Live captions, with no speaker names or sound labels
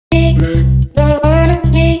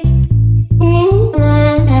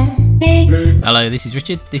Hello, this is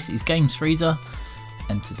Richard, this is Games Freezer,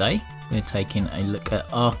 and today we're taking a look at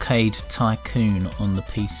Arcade Tycoon on the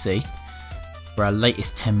PC for our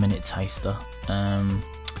latest 10-minute taster. I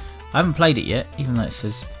haven't played it yet, even though it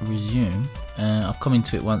says resume. I've come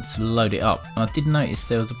into it once to load it up, and I did notice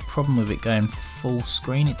there was a problem with it going full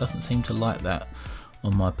screen. It doesn't seem to like that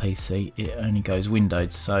on my PC, it only goes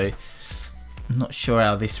windowed, so I'm not sure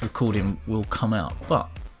how this recording will come out, but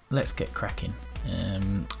let's get cracking.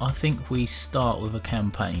 I think we start with a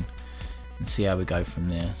campaign and see how we go from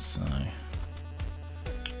there. So,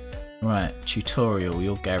 right, tutorial,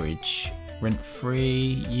 your garage, rent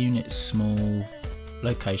free, units small,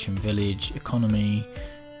 location village, economy,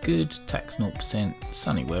 good, tax 0%,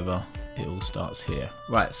 sunny weather. It all starts here.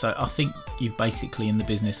 Right, so I think you're basically in the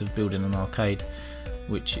business of building an arcade,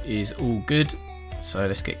 which is all good. So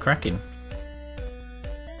let's get cracking.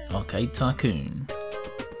 Arcade Tycoon.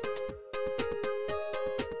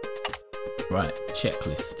 Right,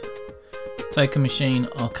 checklist. Token machine,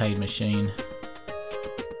 arcade machine,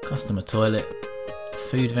 customer toilet,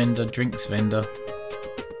 food vendor, drinks vendor,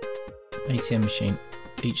 ATM machine,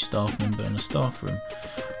 each staff member in a staff room.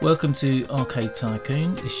 Welcome to Arcade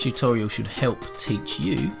Tycoon. This tutorial should help teach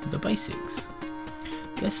you the basics.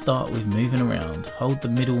 Let's start with moving around. Hold the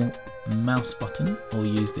middle mouse button or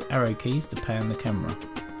use the arrow keys to pan the camera.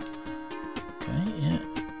 Okay, yeah.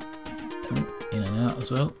 In and out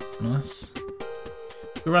as well, nice.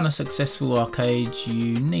 To run a successful arcade,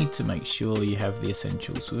 you need to make sure you have the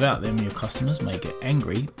essentials. Without them, your customers may get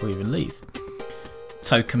angry or even leave.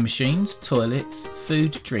 Token machines, toilets,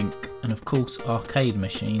 food, drink, and of course arcade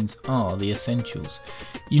machines are the essentials.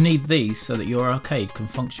 You need these so that your arcade can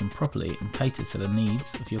function properly and cater to the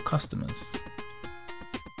needs of your customers.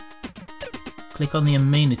 Click on the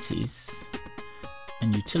amenities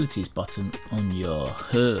and utilities button on your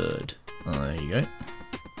HUD. Oh, there you go.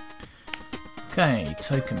 Okay,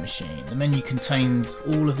 token machine. The menu contains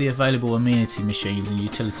all of the available amenity machines and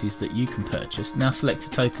utilities that you can purchase. Now select a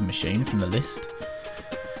token machine from the list.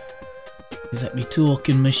 Is that me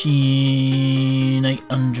token machine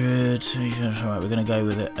 800? Alright, we're going to go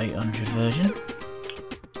with the 800 version.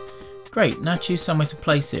 Great, now choose somewhere to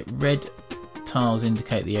place it. Red tiles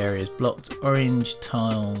indicate the area is blocked. Orange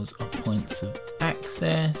tiles are points of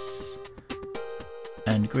access.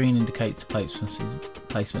 And green indicates the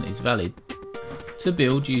placement is valid. To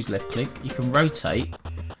build, use left click. You can rotate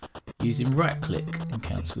using right click and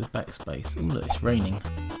cancel with backspace. Oh look, it's raining.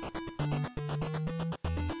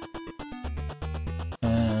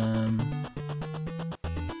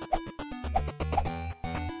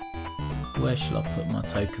 Where shall I put my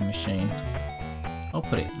token machine? I'll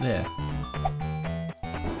put it there.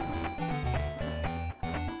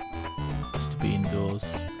 Has to be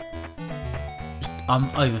indoors. I'm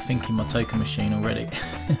overthinking my token machine already.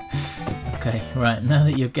 Okay, right, now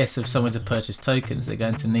that your guests have somewhere to purchase tokens, they're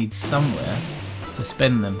going to need somewhere to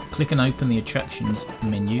spend them. Click and open the attractions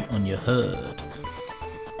menu on your HUD.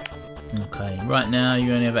 Okay, right now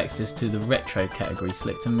you only have access to the retro category.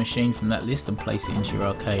 Select a machine from that list and place it into your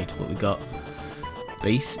arcade. What we got?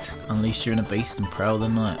 Beast. Unleash your inner beast and prowl the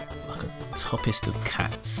night. Like a toppest of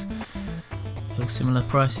cats. All similar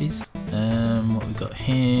prices. What we got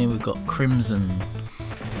here? We've got Crimson.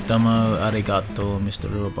 Domo arigato, Mr.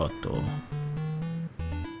 Roboto.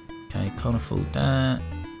 Okay, can't afford that.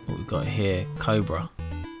 What we got here? Cobra.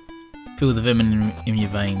 Feel the venom in your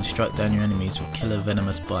veins. Strike down your enemies with killer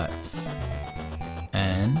venomous bites.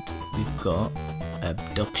 And we've got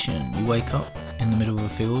abduction. You wake up in the middle of a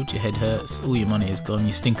field, your head hurts, all your money is gone,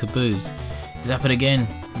 you stink of booze. It's happened again.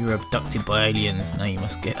 You were abducted by aliens. Now you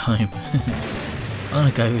must get home. I'm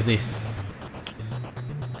gonna go with this.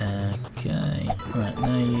 Okay, right,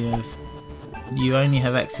 now you only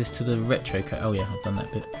have access to the retro code. Oh yeah, I've done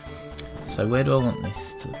that bit. So where do I want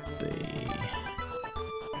this to be?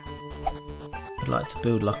 I'd like to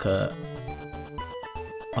build like a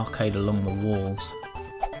arcade along the walls.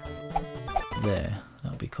 There,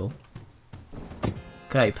 that'll be cool.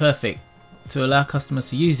 Okay, perfect. To allow customers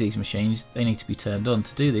to use these machines, they need to be turned on.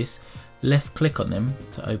 To do this, left click on them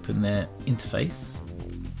to open their interface.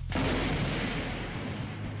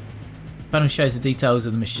 Panel shows the details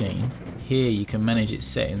of the machine. Here you can manage its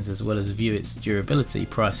settings as well as view its durability,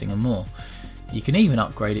 pricing and more. You can even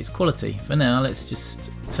upgrade its quality. For now, let's just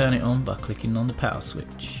turn it on by clicking on the power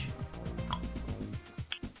switch.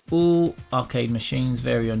 All arcade machines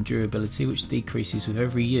vary on durability, which decreases with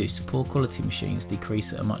every use. Poor quality machines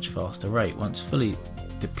decrease at a much faster rate. Once fully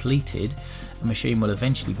depleted, a machine will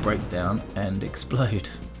eventually break down and explode.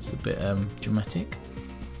 It's a bit dramatic.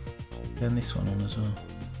 Turn this one on as well.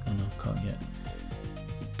 Oh no, can't yet.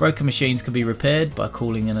 Broken machines can be repaired by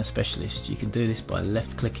calling in a specialist. You can do this by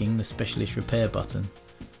left clicking the specialist repair button.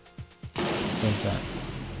 Where's that?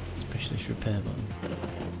 Specialist repair button.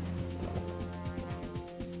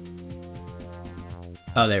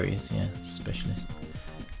 Oh, there he is, yeah, specialist.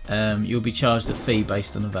 You'll be charged a fee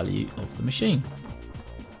based on the value of the machine.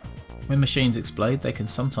 When machines explode, they can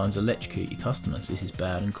sometimes electrocute your customers. This is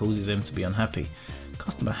bad and causes them to be unhappy.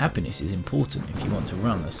 Customer happiness is important if you want to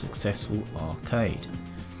run a successful arcade.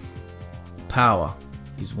 Power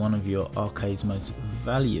is one of your arcade's most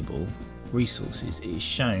valuable resources. It is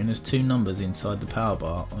shown as two numbers inside the power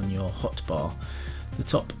bar on your hotbar. The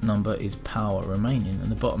top number is power remaining and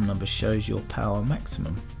the bottom number shows your power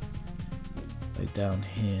maximum. So down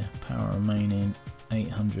here, power remaining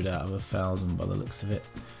 800 out of 1000 by the looks of it.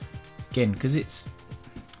 Again, because it's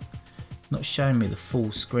not showing me the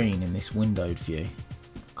full screen in this windowed view,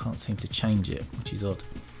 I can't seem to change it, which is odd.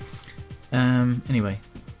 Anyway,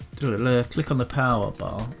 click on the power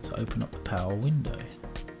bar to open up the power window.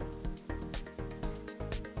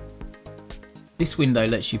 This window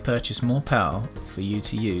lets you purchase more power for you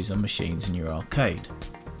to use on machines in your arcade.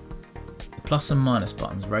 The plus and minus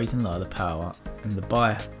buttons raise and lower the power, and the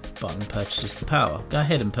buy button purchases the power. Go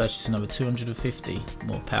ahead and purchase another 250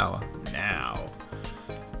 more power now.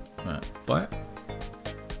 Right, buy it.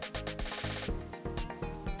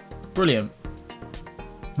 Brilliant.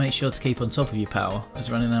 Make sure to keep on top of your power, as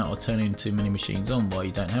running out or turning too many machines on while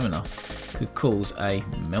you don't have enough could cause a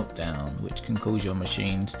meltdown, which can cause your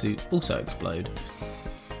machines to also explode.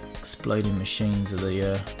 Exploding machines are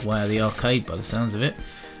the way of the arcade by the sounds of it.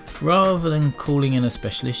 Rather than calling in a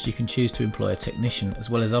specialist, you can choose to employ a technician as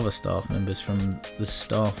well as other staff members from the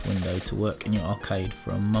staff window to work in your arcade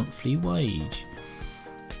for a monthly wage.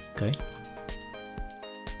 Okay.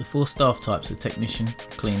 The 4 staff types are technician,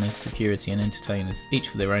 cleaners, security and entertainers, each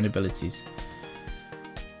with their own abilities.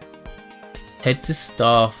 Head to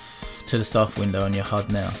the staff window on your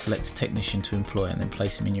HUD now, select a technician to employ and then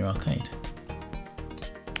place him in your arcade.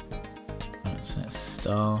 Right, so that's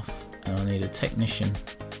staff, and I need a technician.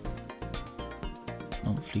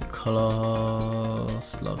 Monthly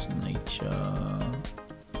class, loves nature.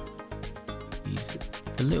 He's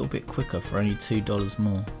a little bit quicker for only $2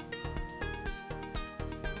 more.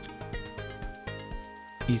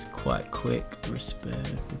 He's quite quick.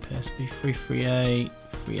 Repair speed 338,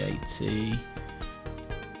 380.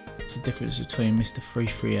 What's the difference between Mr.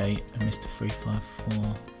 338 and Mr.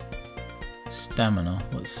 354? Stamina.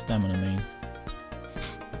 What does stamina mean?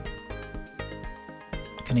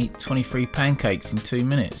 Can eat 23 pancakes in 2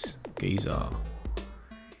 minutes. Geezer.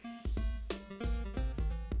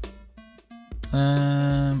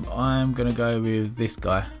 I'm gonna go with this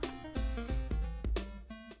guy.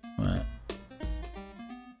 Right.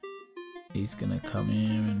 He's gonna come here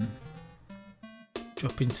and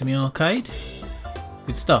drop into my arcade.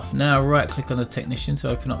 Good stuff. Now right click on the technician to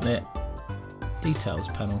open up their details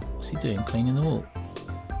panel. What's he doing? Cleaning the wall.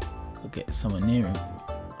 Gotta get someone near him.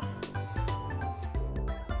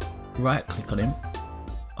 Right click on him.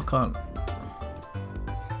 I can't.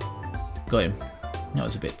 Got him. That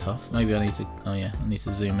was a bit tough. Maybe I need to. Oh yeah, I need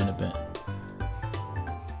to zoom in a bit.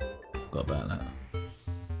 Forgot about that.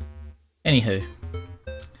 Anywho,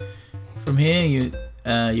 from here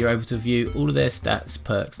you're able to view all of their stats,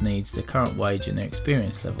 perks, needs, their current wage, and their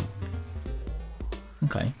experience level.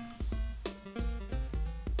 Okay.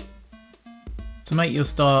 To make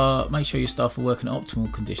sure your staff will work in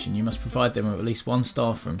optimal condition, you must provide them with at least one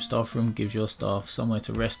staff room. Staff room gives your staff somewhere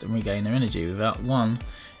to rest and regain their energy. Without one,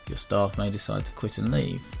 your staff may decide to quit and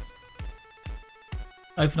leave.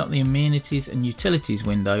 Open up the amenities and utilities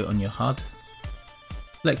window on your HUD.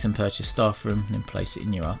 Select and purchase staff room, then place it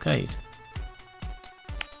in your arcade.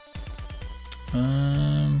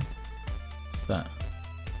 What's that?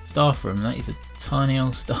 Staff room. That is a tiny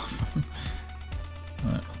old staff room.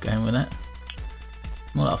 Right, going with that.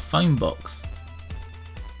 More like a phone box.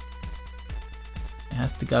 It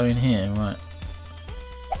has to go in here, right?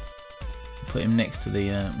 Put him next to the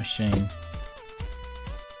machine.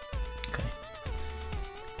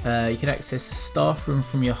 Okay. You can access the staff room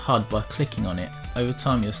from your HUD by clicking on it. Over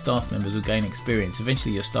time, your staff members will gain experience.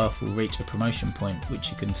 Eventually, your staff will reach a promotion point, which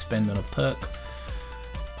you can spend on a perk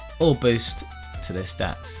or boost to their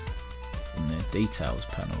stats from their details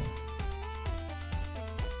panel.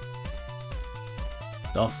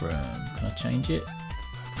 Staff room, can I change it?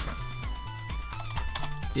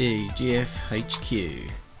 Yeah, GFHQ.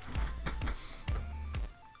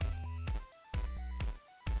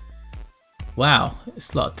 Wow,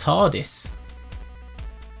 it's like a TARDIS.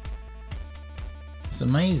 It's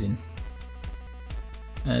amazing.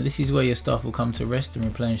 This is where your staff will come to rest and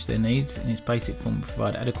replenish their needs. In its basic form,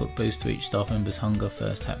 provide adequate boost to each staff member's hunger,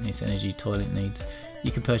 thirst, happiness, energy, toilet needs.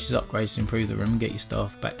 You can purchase upgrades to improve the room and get your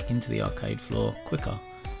staff back into the arcade floor quicker.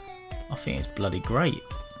 I think it's bloody great.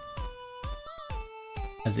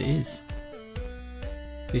 As it is.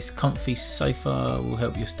 This comfy sofa will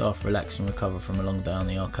help your staff relax and recover from a long day on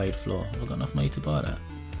the arcade floor. Have I got enough money to buy that?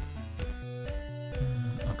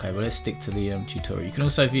 Okay, well let's stick to the tutorial. You can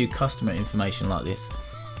also view customer information like this.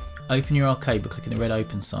 Open your arcade by clicking the red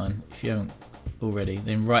open sign if you haven't already.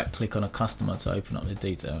 Then right click on a customer to open up the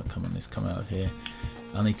detail. Come on, let's come out of here.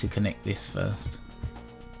 I need to connect this first.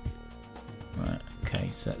 Right, okay,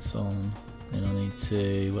 so that's on. Then I need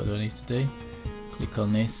to, what do I need to do? Click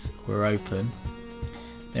on this, we're open.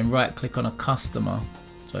 Then right click on a customer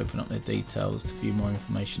to open up their details to view more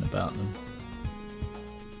information about them.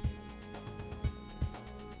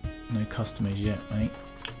 No customers yet, mate.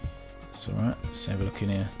 It's alright, let's have a look in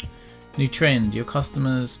here. New trend. Your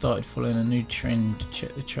customers started following a new trend.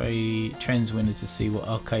 Check the trends window to see what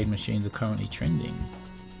arcade machines are currently trending.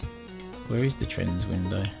 Where is the trends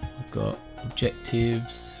window? I've got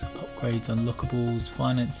objectives, upgrades, unlockables,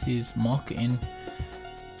 finances, marketing,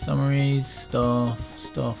 summaries,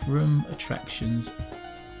 staff room, attractions,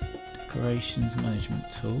 decorations, management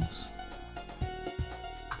tools.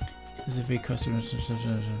 There's every customer.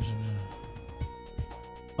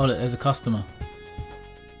 Oh look, there's a customer.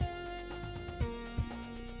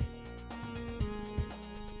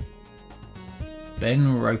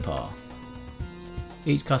 Ben Roper.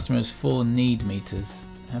 Each customer has 4 need meters: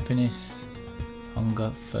 happiness, hunger,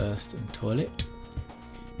 thirst, and toilet.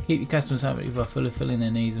 Keep your customers happy by fulfilling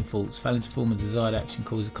their needs and thoughts. Failing to perform a desired action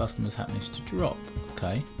causes the customer's happiness to drop.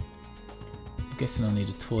 Okay. I'm guessing I need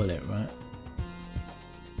a toilet, right?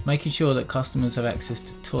 Making sure that customers have access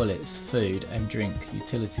to toilets, food and drink,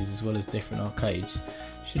 utilities as well as different arcades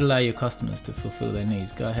should allow your customers to fulfill their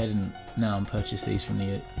needs. Go ahead and now and purchase these from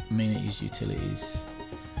the amenities, utilities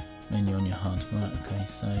menu on your HUD. Right, okay,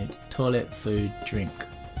 so toilet, food, drink.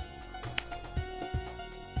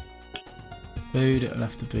 Food, it'll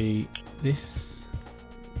have to be this.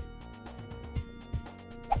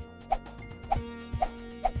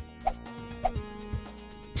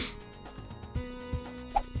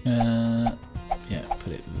 Yeah,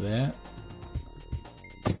 put it there.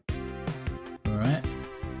 Alright,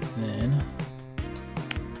 then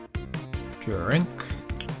drink.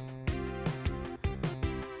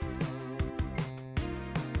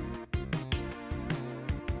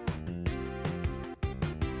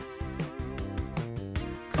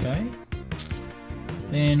 Okay.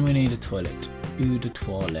 Then we need a toilet. Eau de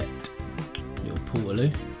toilette. Little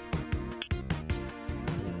portaloo.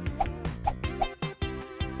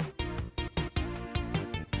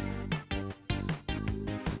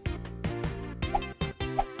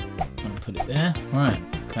 Put it there. Right,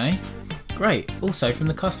 okay. Great. Also from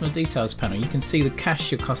the customer details panel you can see the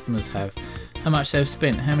cash your customers have, how much they've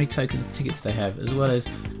spent, how many tokens and tickets they have, as well as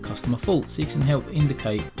customer faults. You can help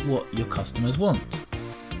indicate what your customers want.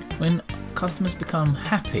 When customers become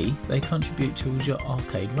happy, they contribute towards your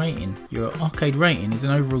arcade rating. Your arcade rating is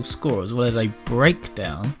an overall score as well as a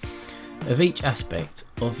breakdown of each aspect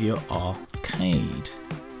of your arcade.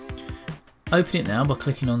 Open it now by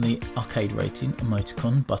clicking on the arcade rating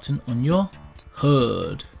emoticon button on your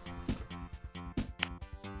HUD.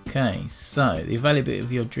 Okay, so the availability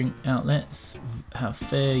of your drink outlets, how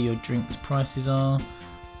fair your drinks prices are,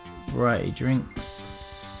 variety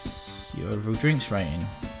drinks, your overall drinks rating.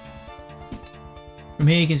 From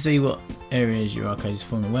here you can see what areas your arcade is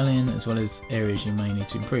performing well in, as well as areas you may need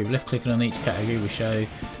to improve. Left clicking on each category will show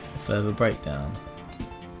a further breakdown.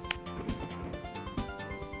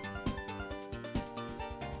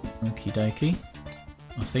 Okie dokie,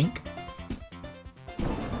 I think.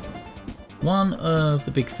 One of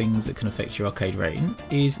the big things that can affect your arcade rating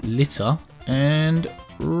is litter and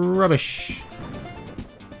rubbish.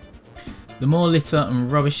 The more litter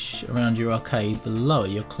and rubbish around your arcade, the lower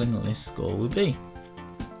your cleanliness score will be.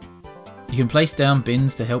 You can place down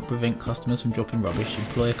bins to help prevent customers from dropping rubbish,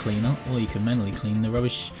 employ a cleaner, or you can manually clean the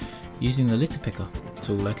rubbish using the litter picker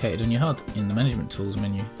tool located on your HUD in the management tools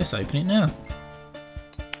menu. Let's open it now.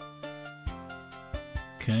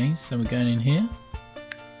 Okay, so we're going in here.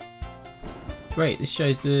 Great, this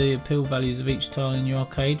shows the appeal values of each tile in your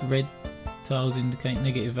arcade. Red tiles indicate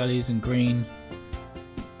negative values and green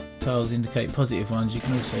tiles indicate positive ones. You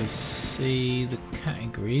can also see the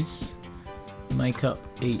categories make up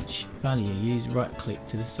each value. Use right click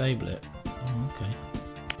to disable it. Oh,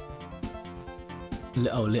 okay.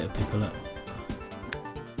 Oh, litter picker, look.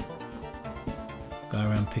 Go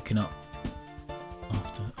around picking up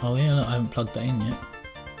after. Oh yeah, look, I haven't plugged that in yet.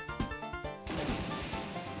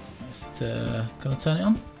 Can I turn it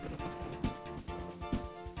on?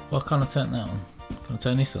 Why can't I turn that on? Can I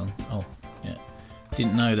turn this on? Oh, yeah.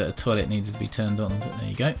 Didn't know that a toilet needed to be turned on, but there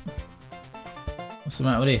you go. What's the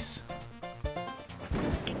matter with this?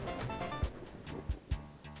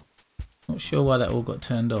 Not sure why that all got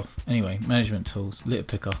turned off. Anyway, management tools, litter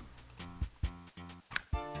picker.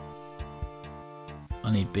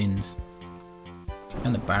 I need bins.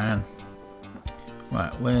 And the barn.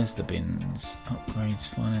 Right, where's the bins? Upgrades,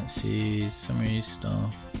 finances, summaries,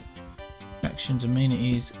 staff, actions,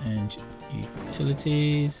 amenities, and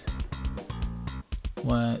utilities.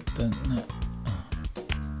 Why don't that? Oh.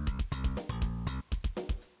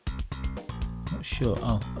 Not sure.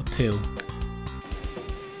 Oh, appeal.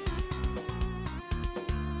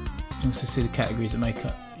 Also see the categories that make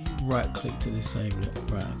up. Right click to disable it.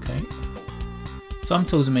 Right, okay. Some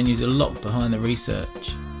tools and menus are locked behind the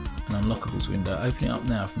research and unlockables window. Open it up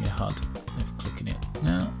now from your HUD. Left clicking it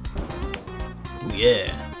now. Oh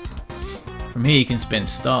yeah. From here you can spend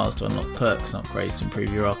stars to unlock perks and upgrades to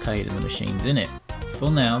improve your arcade and the machines in it. For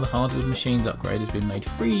now, the hardwood machines upgrade has been made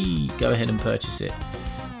free. Go ahead and purchase it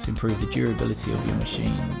to improve the durability of your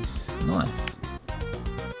machines. Nice.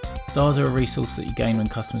 Stars are a resource that you gain when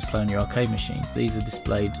customers play on your arcade machines. These are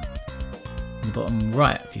displayed on the bottom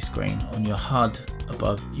right of your screen on your HUD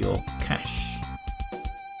above your cache.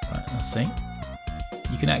 Right, I see.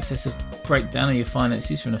 You can access a breakdown of your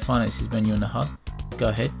finances from the finances menu on the HUD. Go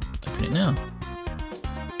ahead, open it now.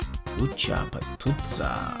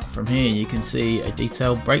 From here you can see a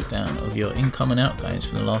detailed breakdown of your income and outgoings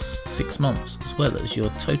from the last 6 months, as well as your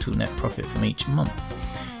total net profit from each month.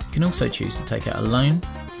 You can also choose to take out a loan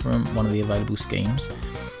from one of the available schemes,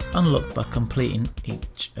 unlocked by completing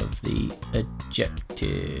each of the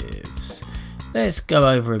objectives. Let's go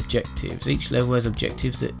over objectives. Each level has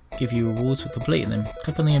objectives that give you rewards for completing them.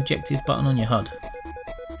 Click on the objectives button on your HUD.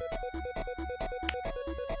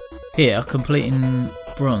 Here, completing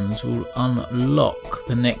bronze will unlock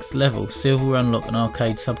the next level. Silver will unlock an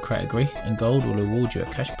arcade subcategory, and gold will award you a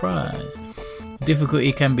cash prize.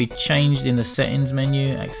 Difficulty can be changed in the settings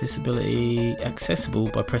menu. Accessible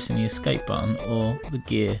by pressing the escape button or the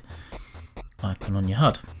gear icon on your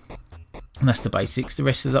HUD. And that's the basics. The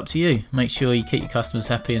rest is up to you. Make sure you keep your customers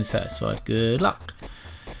happy and satisfied. Good luck.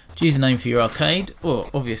 Choose a name for your arcade. Well,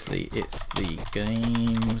 obviously it's the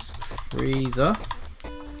Games Freezer.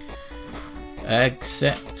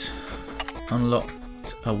 Accept.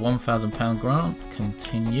 Unlocked a £1,000 grant.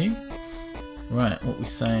 Continue. Right, what we're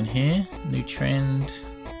saying here. New trend.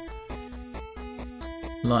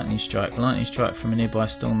 Lightning strike. Lightning strike from a nearby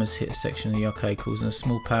storm has hit a section of the arcade, causing a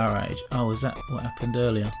small power outage. Oh, is that what happened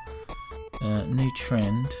earlier? New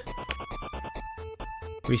trend.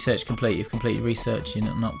 Research complete. You've completed research in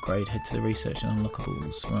an upgrade. Head to the research and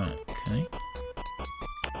unlockables. Right, okay.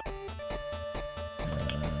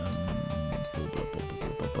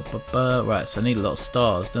 Right, so I need a lot of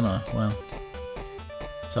stars, don't I? Well,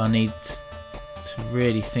 so I need to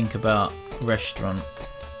really think about restaurant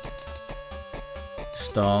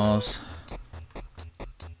stars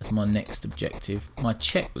as my next objective. My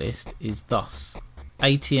checklist is thus: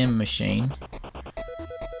 ATM machine,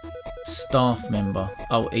 staff member.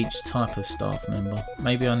 Oh, each type of staff member.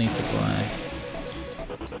 Maybe I need to buy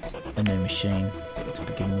a new machine to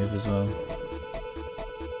begin with as well.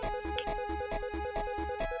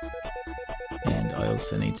 And I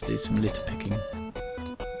also need to do some litter picking. I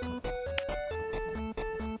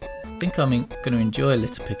think I'm going to enjoy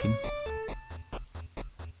litter picking.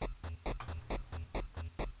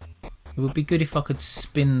 It would be good if I could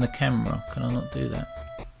spin the camera. Can I not do that?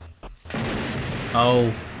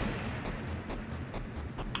 Oh.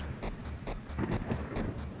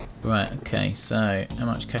 Right, okay, so how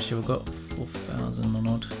much cash have I got? 4,000 on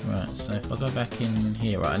odd. Right, so if I go back in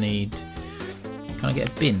here, right, I need... Can I get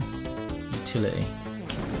a bin? Utility.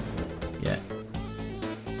 Yeah.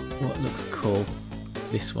 What looks cool?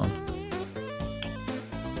 This one.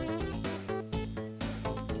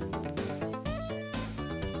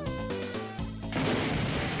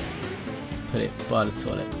 Put it by the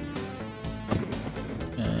toilet.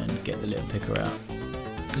 And get the litter picker out.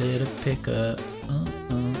 Litter picker.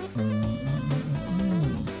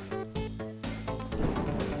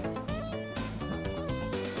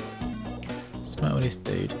 Smell this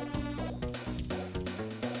dude.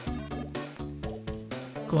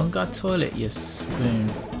 Go on, go toilet, you spoon.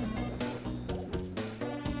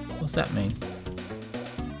 What's that mean?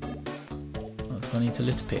 What do I need to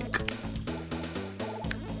litter pick?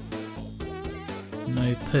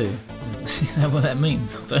 No poo. Is that what that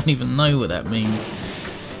means? I don't even know what that means.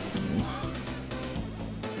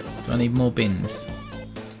 Do I need more bins?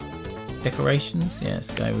 decorations. Yeah,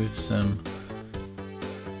 let's go with some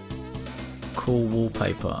cool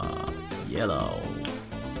wallpaper. Yellow.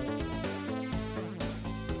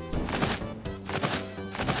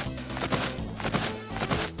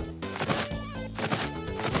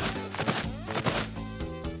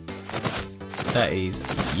 That is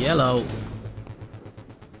yellow.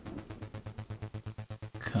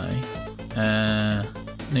 Okay.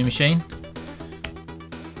 New machine.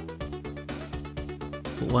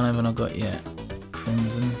 What one haven't I got yet?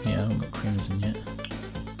 Crimson. Yeah, I haven't got crimson yet.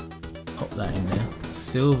 Pop that in there.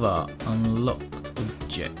 Silver. Unlocked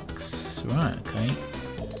objects. Right, okay.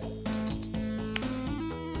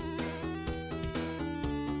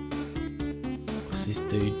 What's this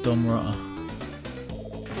dude? Dom Rotter.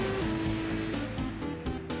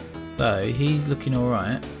 So, he's looking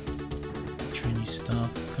alright. Train your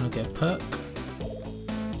staff. Can I get a perk?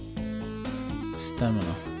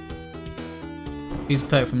 Stamina. Use a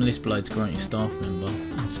perk from the list below to grant your staff member.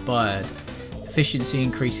 Inspired. Efficiency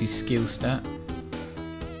increases skill stat.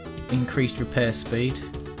 Increased repair speed.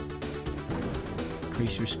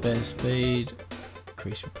 Increased repair speed.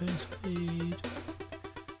 Increased repair speed.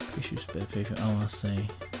 Increased repair speed. Oh, I see.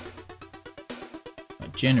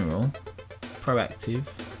 General. Proactive.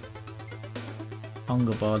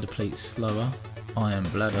 Hunger bar depletes slower. Iron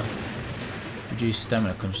bladder. Reduce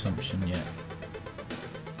stamina consumption, yeah.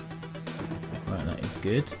 Right, that is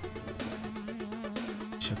good.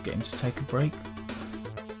 Shall I get him to take a break?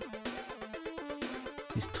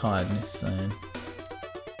 His tiredness saying.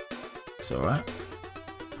 It's alright.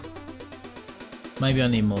 Maybe I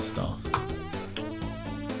need more staff.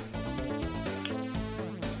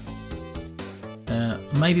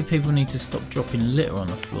 Maybe people need to stop dropping litter on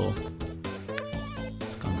the floor.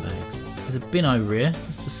 Scumbags. There's a bin over here.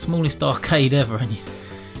 It's the smallest arcade ever, and he's...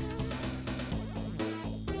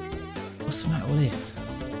 What's the matter with this?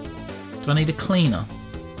 Do I need a cleaner?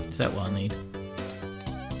 Is that what I need?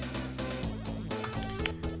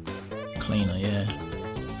 Cleaner, yeah.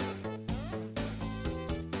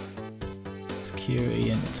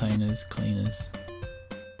 Security, entertainers, cleaners.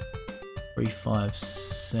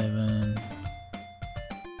 357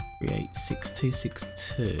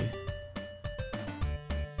 386262.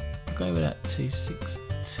 I'll go with that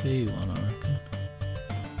 262 one, I reckon.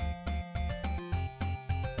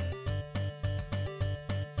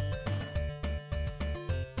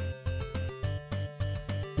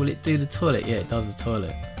 Will it do the toilet? Yeah, it does the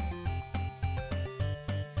toilet.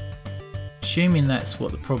 Assuming that's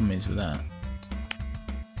what the problem is with that.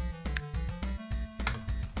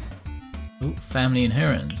 Oh, family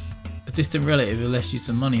inheritance. A distant relative who left you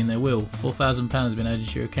some money in their will. £4,000 has been added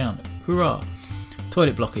to your account. Hurrah!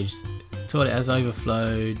 Toilet blockage. The toilet has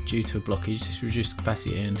overflowed due to a blockage. This reduced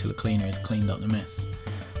capacity until the cleaner has cleaned up the mess.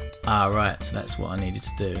 Ah, right. So that's what I needed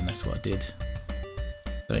to do, and that's what I did.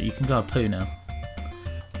 But you can go poo now.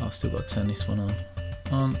 I've still got to turn this one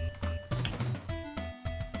on.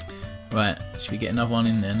 Right, should we get another one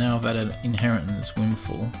in there? Now I've had an inheritance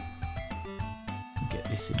windfall. Get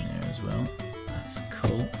this in there as well. That's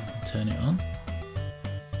cool. Turn it on.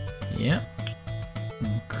 Yep.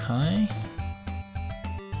 Okay.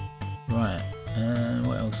 Right,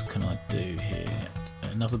 what else can I do here?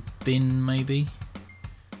 Another bin maybe?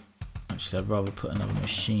 Actually, I'd rather put another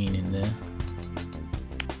machine in there.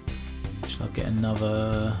 Shall I get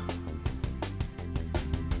another...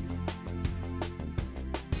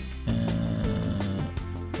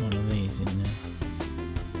 one of these in there.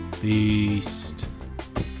 Beast.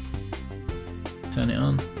 Turn it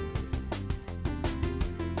on.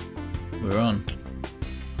 We're on.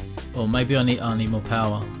 Or maybe I need more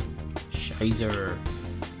power. Shazer.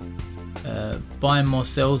 Buying more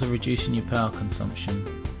cells or reducing your power consumption.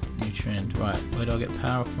 New trend. Right, where do I get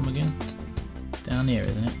power from again? Down here,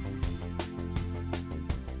 isn't it?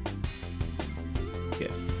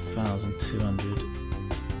 Get 1,200.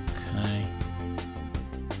 Okay.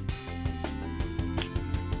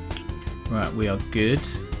 Right, we are good.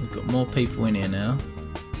 We've got more people in here now.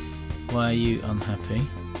 Why are you unhappy?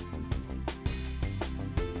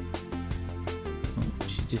 Oh,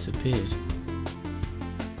 she disappeared.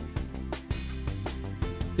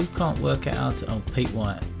 Who can't work it out? Oh, Pete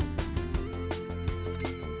White.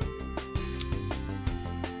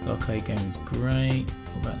 Arcade game's great.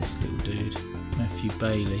 What about this little dude? Matthew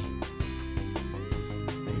Bailey.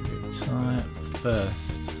 Favourite type.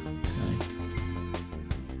 First. Okay.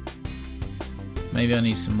 Maybe I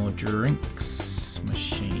need some more drinks.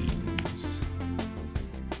 Machines.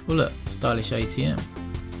 Oh look, stylish ATM.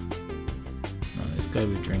 Right, let's go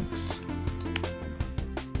with drinks.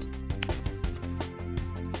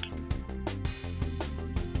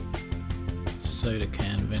 soda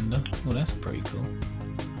can vendor. Well, that's pretty cool.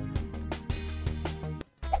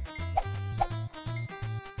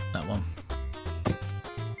 That one.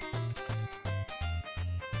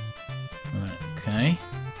 Right, okay.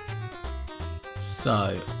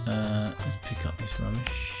 So, let's pick up this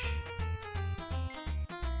rubbish.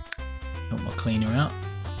 Got my cleaner out.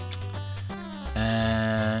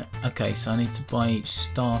 Okay, so I need to buy each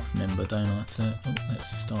staff member, don't I? Oh, that's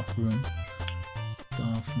the staff room.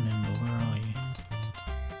 Staff member, where are you?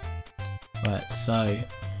 Right, so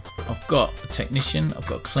I've got a technician, I've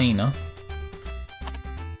got a cleaner.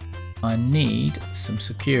 I need some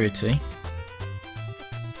security.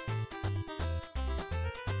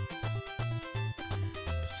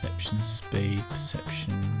 Perception, speed,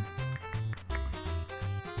 perception.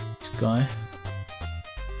 This guy.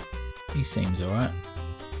 He seems alright.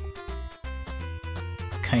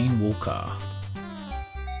 Kane Walker.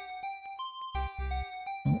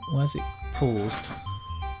 Oh, why is it paused?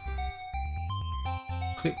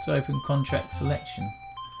 Click to open contract selection.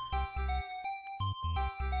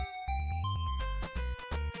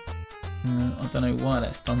 I don't know why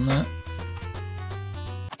that's done that.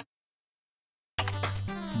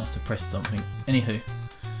 Must have pressed something. Anywho.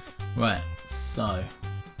 Right, so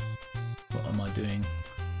what am I doing?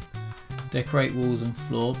 Decorate walls and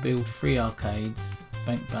floor, build 3 arcades,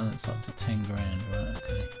 bank balance up to 10 grand, right,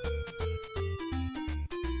 okay.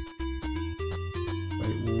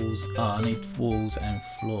 Decorate walls, I need walls and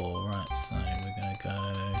floor, right, so we're gonna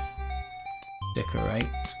go decorate,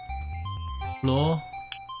 floor,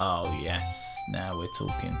 oh yes, now we're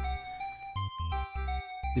talking.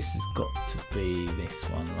 This has got to be this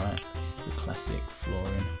one, right, this is the classic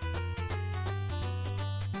flooring.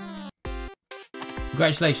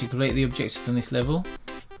 Congratulations, you completed the objectives on this level.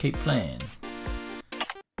 Keep playing.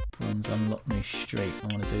 Bronze unlock new street. I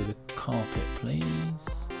want to do the carpet,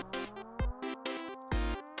 please.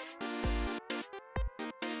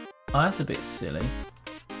 Oh, that's a bit silly.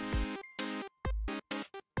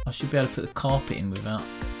 I should be able to put the carpet in without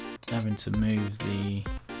having to move the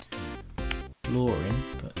flooring,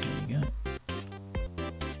 but there you go.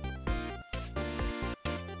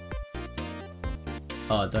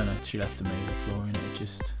 Oh, I don't actually have to move the flooring, it'll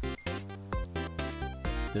just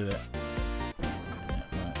do it. Yeah,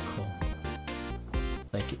 right, cool.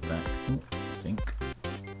 Take it back. Ooh, I think.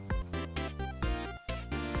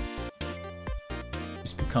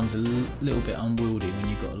 Just becomes a little bit unwieldy when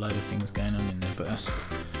you've got a load of things going on in there, but that's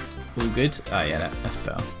all good. Oh yeah, that's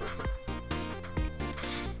better.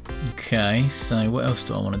 Okay, so what else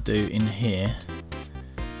do I want to do in here?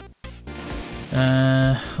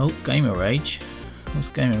 Oh, Gamer Rage. What's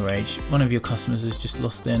Gamer Rage? One of your customers has just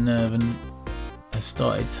lost their nerve and has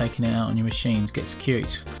started taking it out on your machines. Get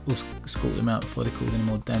security to escort them out before they cause any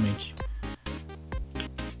more damage.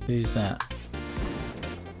 Who's that?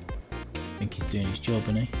 I think he's doing his job,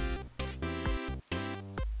 isn't he?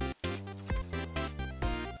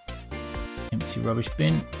 Empty rubbish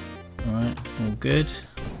bin. Alright, all good.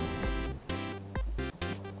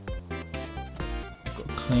 Got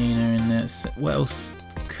a cleaner in there. So what else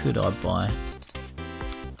could I buy?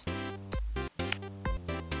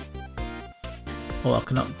 Oh, I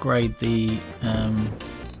can upgrade the,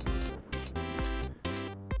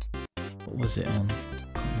 what was it on?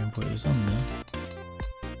 Can't remember what it was on now.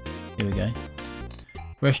 Here we go.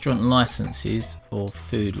 Restaurant licenses or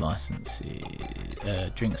food licenses,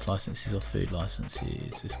 drinks licenses or food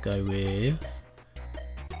licenses. Let's go with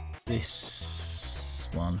this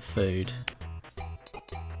one, food.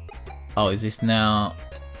 Oh, is this now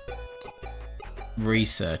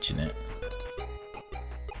researching it?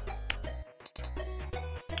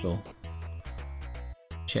 Cool.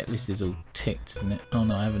 Checklist is all ticked, isn't it? Oh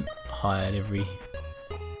no, I haven't hired every...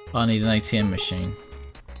 I need an ATM machine.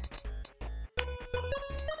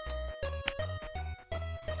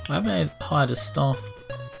 I haven't hired a staff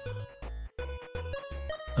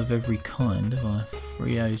of every kind, have I?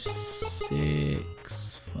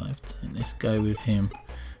 306, 510. Let's go with him.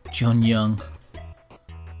 John Young.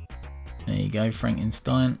 There you go,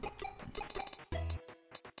 Frankenstein.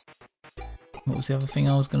 What was the other thing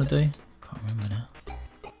I was going to do? Can't remember now.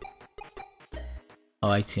 Oh,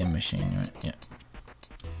 ATM machine, right, yeah.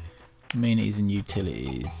 Amenities and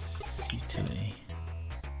utilities. Utility.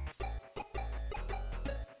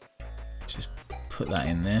 Just put that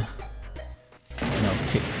in there. And I've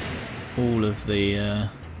ticked all of the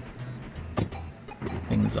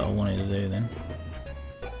things that I wanted to do then.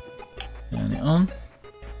 Turn it on.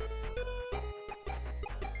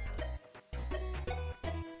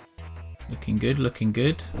 Looking good, looking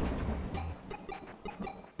good.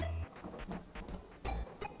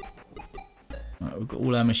 Right, we've got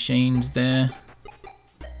all our machines there.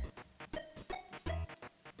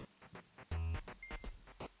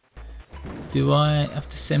 Do I have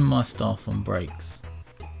to send my staff on breaks?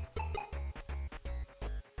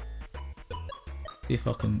 See if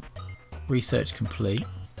I can research complete.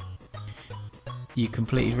 You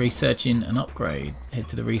completed researching an upgrade. Head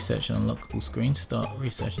to the research and unlockable screen to start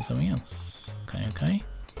researching something else. Okay, okay.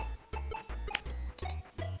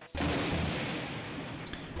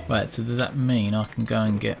 Right, so does that mean I can go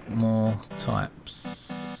and get more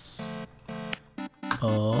types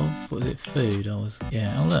of, what was it, food?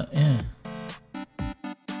 Yeah, oh look, yeah.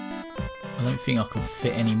 I don't think I can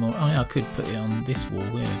fit any more. Oh yeah, I could put it on this wall,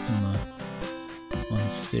 yeah, couldn't I?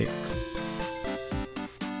 1.6,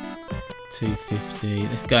 250.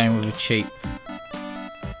 Let's go in with a cheap.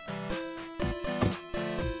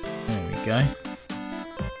 There we go.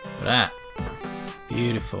 Look at that.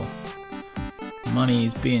 Beautiful. Money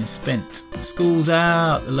is being spent. School's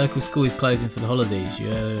out. The local school is closing for the holidays. You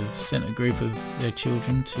have sent a group of their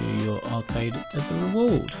children to your arcade as a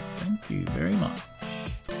reward. Thank you very much.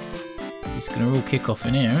 It's going to all kick off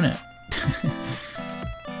in here, isn't it?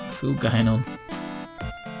 It's all going on.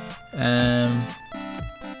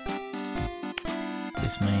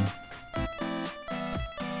 This mean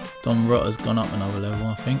Don Rotter's gone up another level,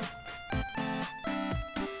 I think.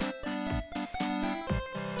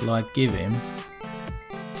 Will I give him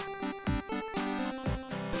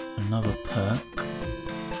another perk,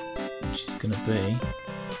 which is going to be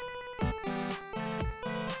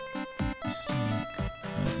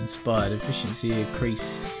inspired efficiency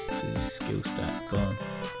increase to skill stat. Go on.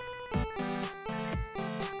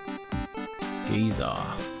 Geezer.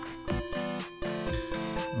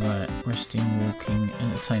 Right, resting, walking,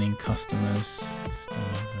 entertaining customers.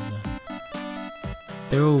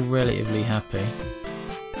 They're all relatively happy.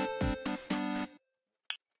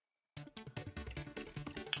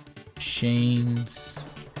 Machines.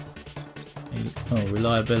 Oh,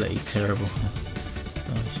 reliability terrible.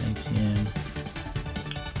 Stylish ATM.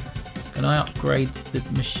 Can I upgrade the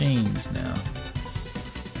machines now?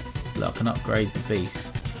 Look, I can upgrade the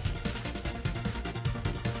beast.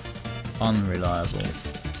 Unreliable.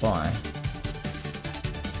 Buy.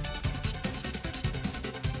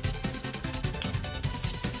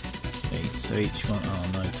 So each one. Oh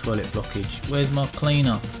no, toilet blockage. Where's my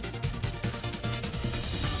cleaner?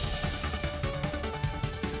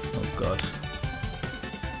 Oh god.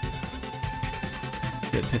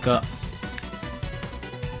 Get pick up.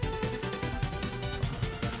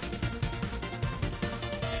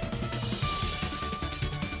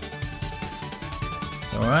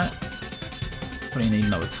 It's alright. Probably need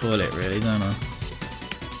another toilet really, don't I?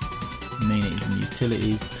 Amenities and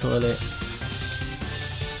utilities, toilets.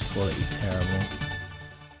 Quality terrible.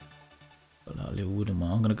 Got that little wooden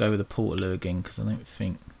one. I'm going to go with the Portaloo again because I don't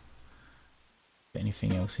think there's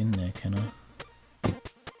anything else in there, can I?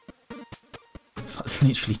 It's like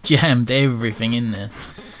literally jammed everything in there.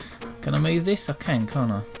 Can I move this? I can,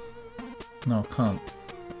 can't I? No, I can't.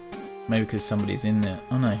 Maybe because somebody's in there.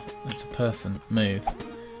 Oh no, that's a person. Move.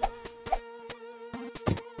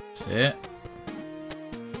 That's it.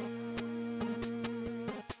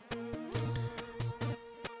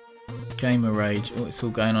 Gamer rage. Oh, it's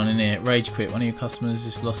all going on in here. Rage quit. One of your customers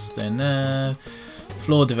just lost their nerve.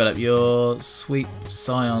 Floor develop. Your sweep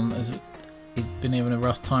scion has been having a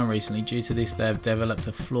rough time recently. Due to this, they have developed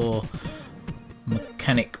a floor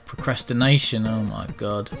mechanic procrastination. Oh my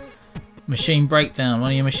god. Machine breakdown.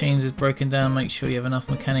 One of your machines is broken down. Make sure you have enough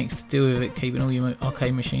mechanics to deal with it. Keeping all your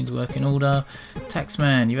arcade machines work in order.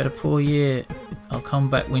 Taxman, you've had a poor year. I'll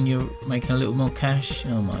come back when you're making a little more cash.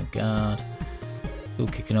 Oh my god. It's all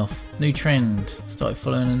kicking off. New trend. Started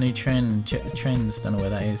following a new trend. Check the trends. Don't know where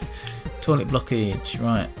that is. Toilet blockage.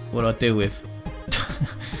 Right. What do I do with?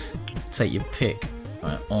 Take your pick.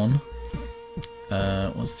 Right. On.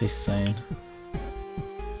 What's this saying?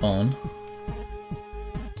 On.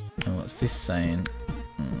 And what's this saying?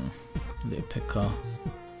 Little picker.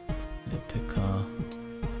 Little picker.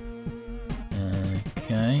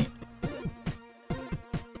 Okay.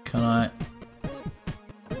 Can I?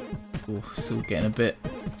 Oh, still getting a bit.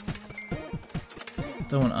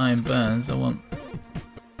 Don't want iron burns. I want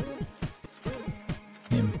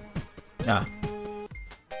him. Ah.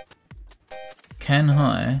 Can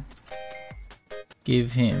I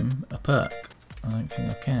give him a perk? I don't think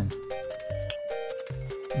I can.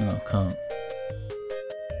 No, I can't.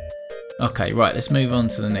 Okay, right, let's move on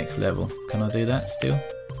to the next level. Can I do that still?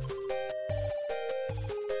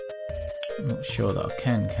 I'm not sure that I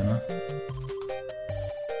can I?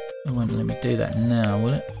 It won't let me do that now,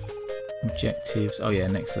 will it? Objectives. Oh yeah,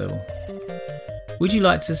 next level. Would you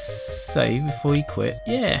like to save before you quit?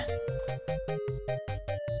 Yeah.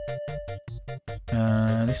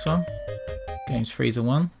 This one? Games Freezer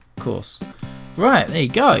 1? Of course. Right, there you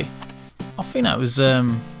go. I think that was a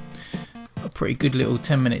pretty good little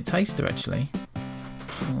 10-minute taster actually.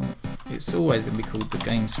 It's always going to be called the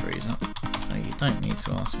Games Freezer, so you don't need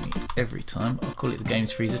to ask me every time. I'll call it the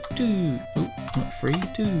Games Freezer 2. Oh, not 3,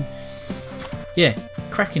 2. Yeah,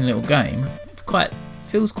 cracking little game.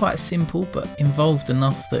 Feels quite simple, but involved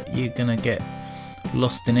enough that you're going to get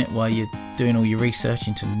lost in it while you're doing all your research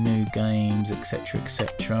into new games, etc,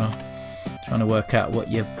 etc. Trying to work out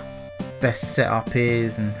what your best setup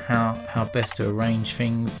is and how best to arrange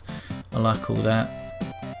things. I like all that.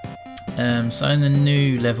 So in the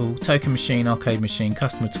new level, token machine, arcade machine,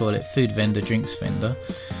 customer toilet, food vendor, drinks vendor.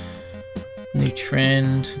 New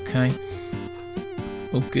trend, okay.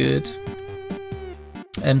 All good.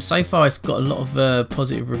 So far it's got a lot of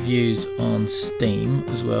positive reviews on Steam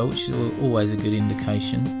as well, which is always a good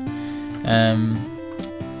indication.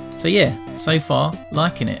 So yeah, so far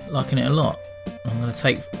liking it a lot. I'm going to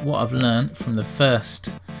take what I've learnt from the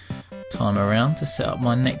first time around to set up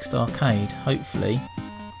my next arcade. Hopefully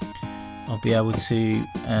I'll be able to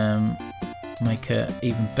make an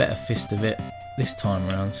even better fist of it this time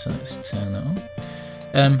around. So let's turn that on.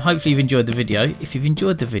 Hopefully you've enjoyed the video. If you've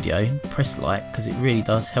enjoyed the video, press like, because it really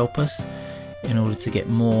does help us in order to get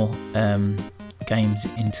more games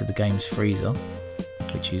into the Games Freezer,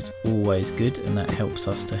 which is always good, and that helps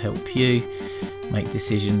us to help you make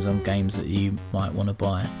decisions on games that you might want to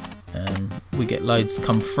buy. We get loads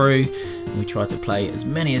come through and we try to play as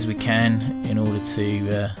many as we can in order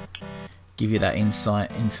to give you that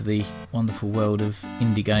insight into the wonderful world of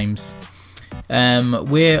indie games.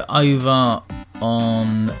 We're over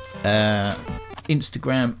on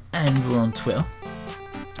Instagram and we're on Twitter,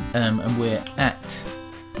 and we're at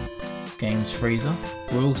Games Freezer.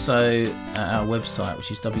 We're also at our website,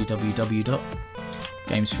 which is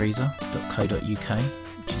www.gamesfreezer.co.uk,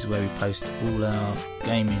 which is where we post all our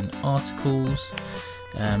gaming articles,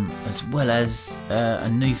 as well as a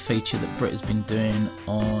new feature that Britt has been doing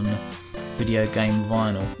on video game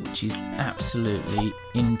vinyl, which is absolutely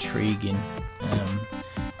intriguing,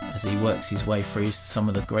 as he works his way through some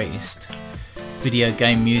of the greatest video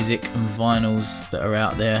game music and vinyls that are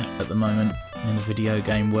out there at the moment in the video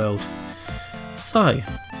game world. So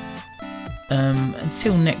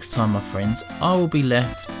until next time, my friends, I will be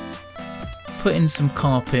left putting some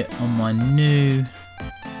carpet on my new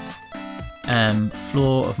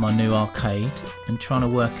floor of my new arcade and trying to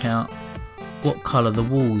work out what colour the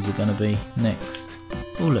walls are going to be next.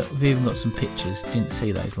 Oh look, we've even got some pictures. Didn't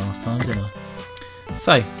see those last time, did I?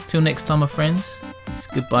 So, till next time, my friends, it's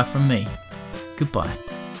goodbye from me. Goodbye.